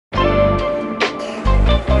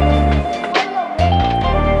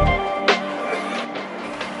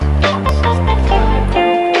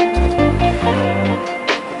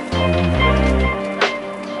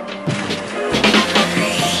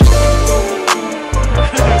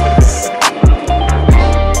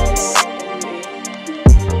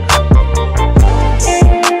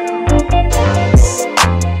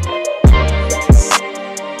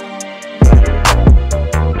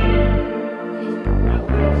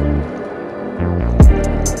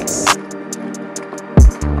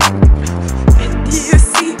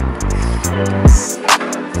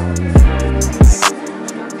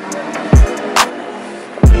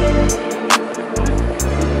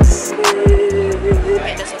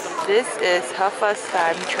this is her first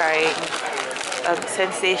time trying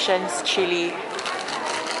Sensations chili.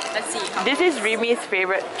 Let's see. This is Rimi's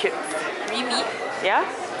favorite chips. Rimi? Yeah?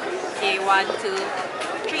 Okay, 1, 2,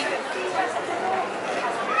 3.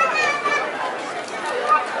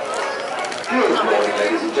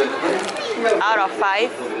 Ladies and gentlemen, Out of 5.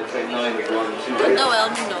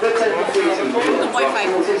 Underwhelming though.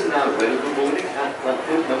 2.5. is now ready for boarding at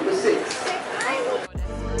platform number 6.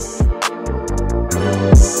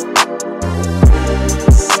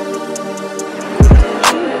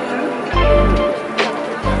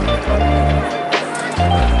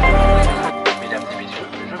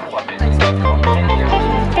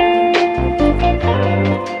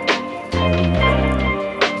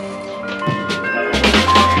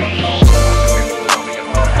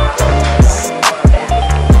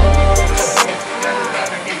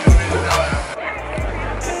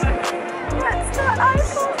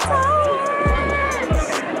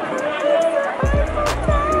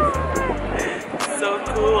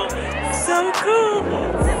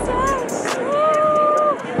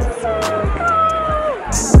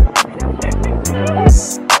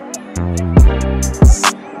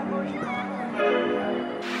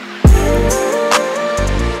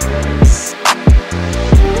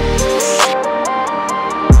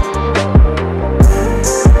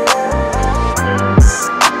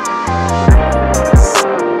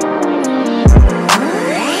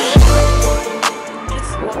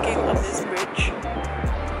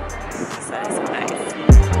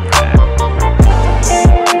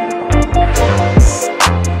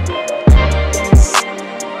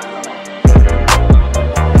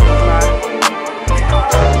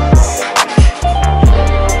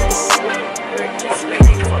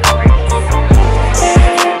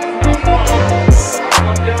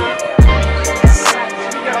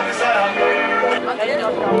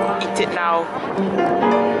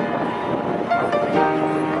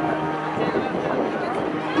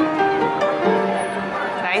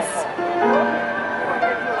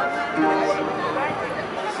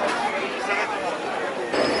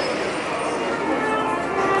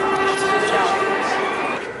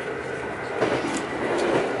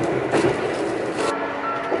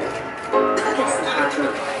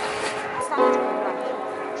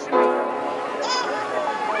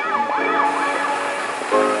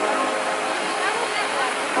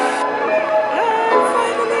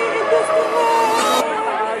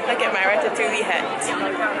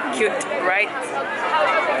 Cute, right?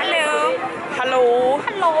 Hello! Hello!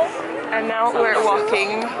 Hello! And now we're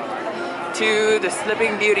walking to the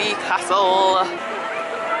Sleeping Beauty Castle.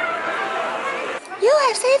 You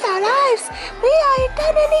have saved our lives! We are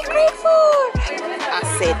eternally grateful! I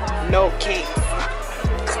said no cakes.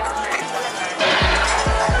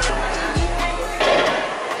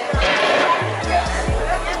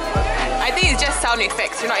 I think it's just sound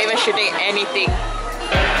effects, you're not even shooting anything.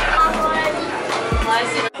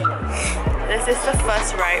 This is the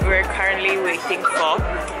first ride we're currently waiting for,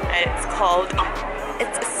 and it's called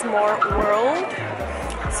It's a Small World.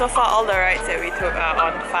 So far all the rides that we took are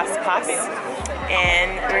on Fast Pass,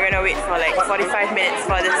 and we're gonna wait for like 45 minutes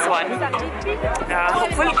for this one.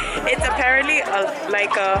 Hopefully, it's apparently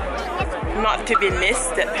like a not to be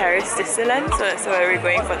missed at Paris Disneyland, so that's why we're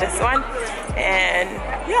going for this one. And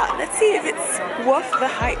yeah, let's see if it's worth the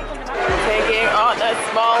hype. Taking on a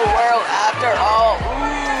small world after all.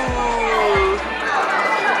 Ooh,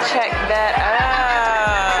 check that out.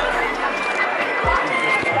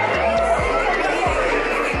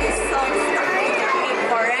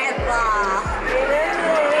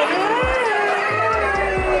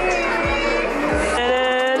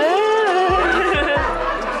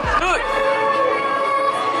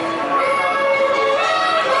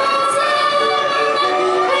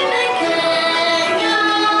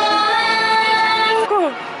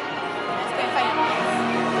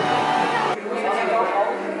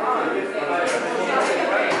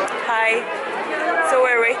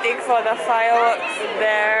 For the fireworks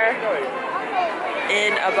there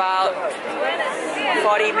in about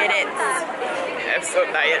 40 minutes. I'm so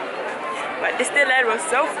tired. But Disneyland was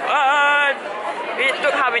so fun. We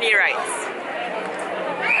took how many rides?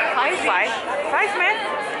 Five, man?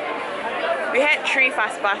 We had 3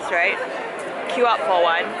 fast pass, right? Queue up for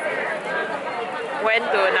one. Went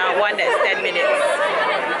to now one that's 10 minutes.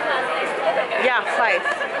 Yeah,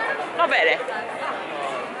 5. Not bad eh?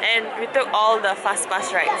 And we took all the fast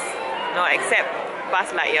pass rides. No, except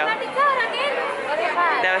Bus Lightyear.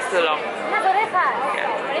 That was too long.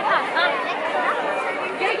 Yeah.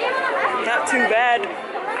 Not too bad.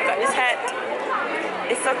 I got this hat.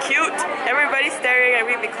 It's so cute. Everybody's staring at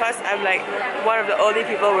me because I'm like one of the only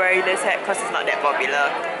people wearing this hat because it's not that popular.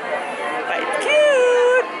 But it's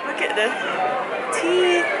cute. Look at the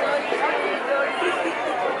teeth.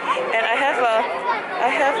 And I have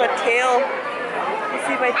a tail. You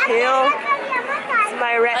see my tail? It's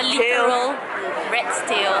my rat tail. A literal rat's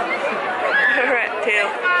tail. Rat tail.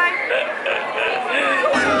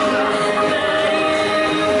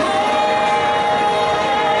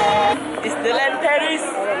 Disneyland Paris.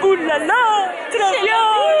 Ooh la la! Très bien!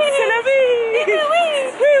 C'est la vie!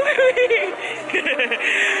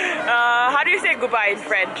 How do you say goodbye in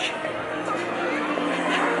French?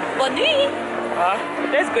 Bonne nuit.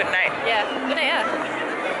 That's good night. Yeah, good night, yeah.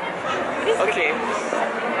 Okay.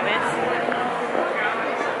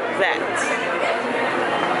 That.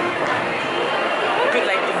 Good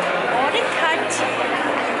lighting.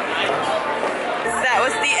 That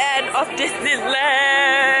was the end of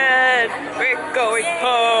Disneyland. We're going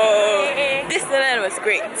home. Disneyland was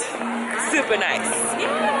great. Super nice.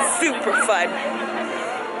 Super fun.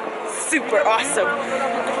 Super awesome.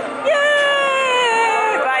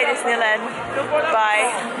 Yay! Bye Disneyland. Bye.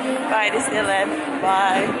 Bye Disneyland.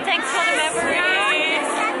 Bye. Thanks for the memories.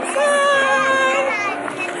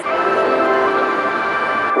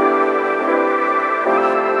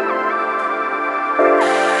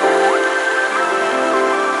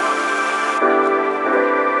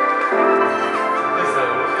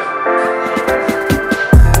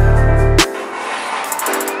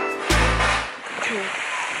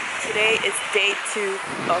 Today is day 2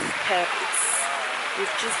 of Paris.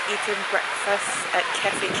 We've just eaten breakfast at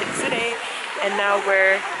Cafe Kitsune and now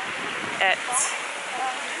we're at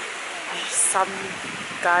some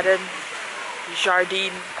garden,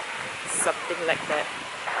 jardin, something like that.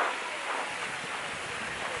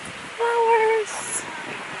 Flowers!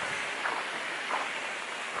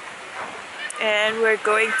 And we're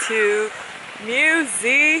going to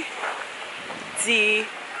Musée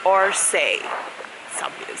d'Orsay.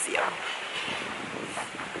 Some museum.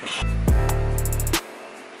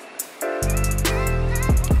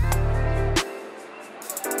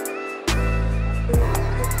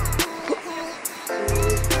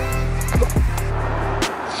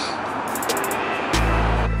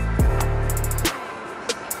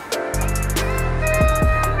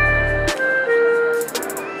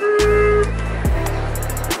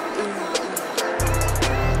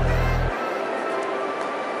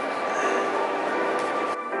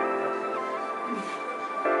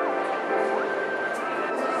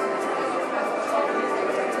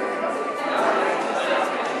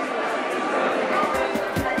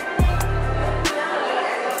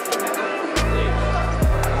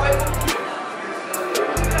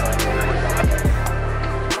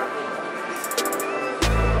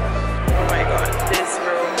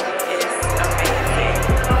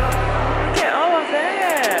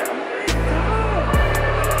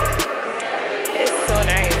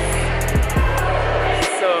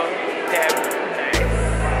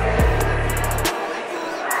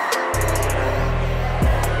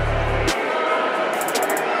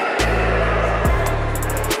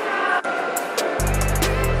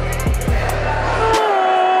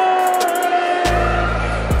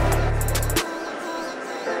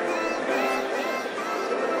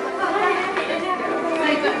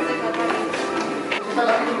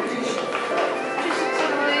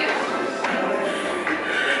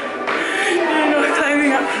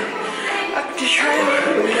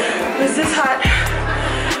 Was this hot?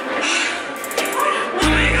 Oh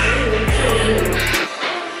my god.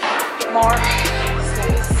 More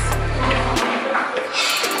space.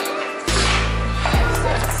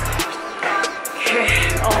 Okay,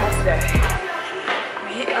 almost there.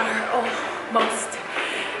 We are almost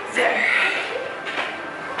there.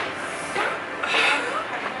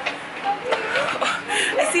 Oh,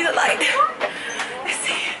 I see the light. I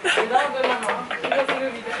see it.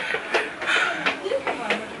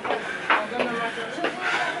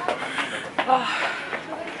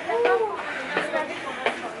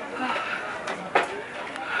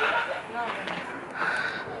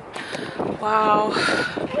 Wow.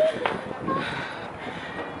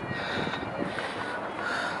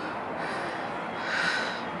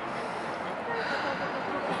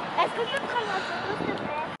 Est-ce que je peux prendre un photo,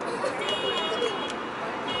 s'il te plaît?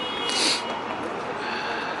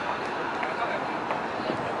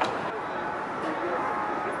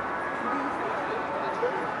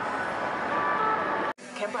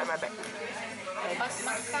 Can I put it in my bag?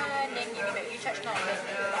 Makan, then give me back. You charge now.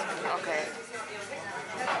 Okay.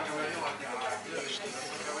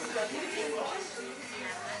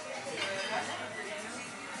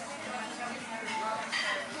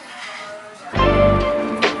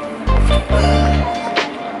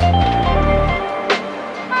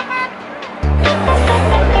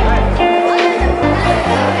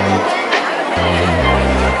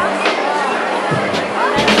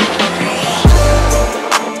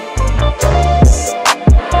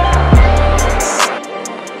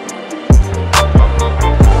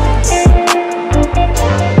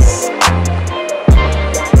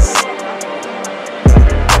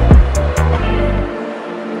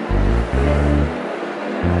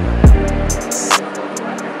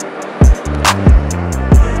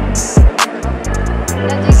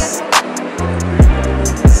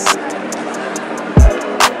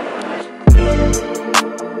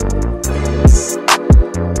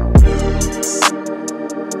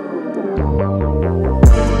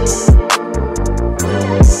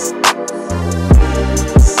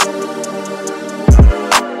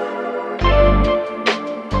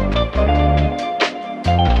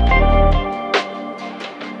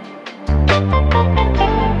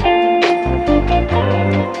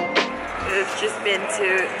 been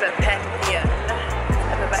to the pavilion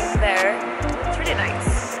at the back there. It's really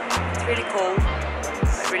nice. It's really cold,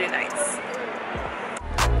 but really nice.